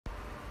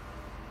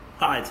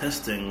Hi,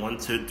 testing 1,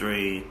 2,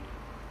 3.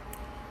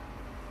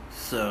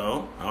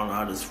 So, I don't know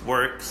how this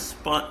works,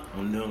 but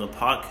I'm doing a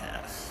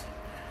podcast.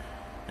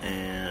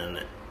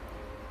 And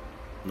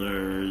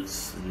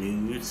there's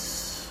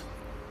news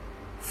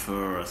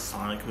for a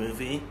Sonic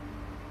movie.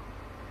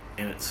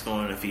 And it's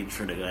going to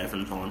feature the guy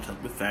from Tall and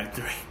Chocolate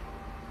Factory.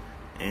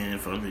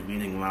 And from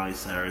meeting Miley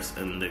Cyrus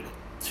and the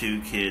two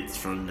kids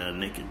from the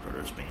Naked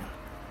Brothers band.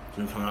 It's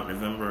going to come out in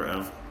November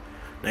of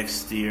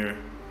next year.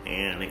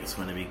 And I think it's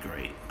going to be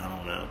great. I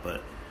don't know,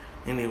 but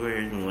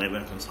anyway, it's going to be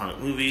live action Sonic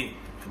movie.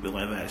 Could be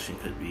live action,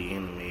 could be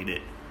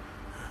animated.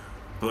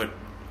 But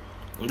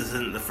this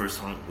isn't the first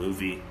Sonic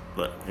movie.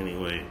 But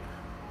anyway,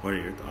 what are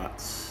your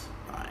thoughts?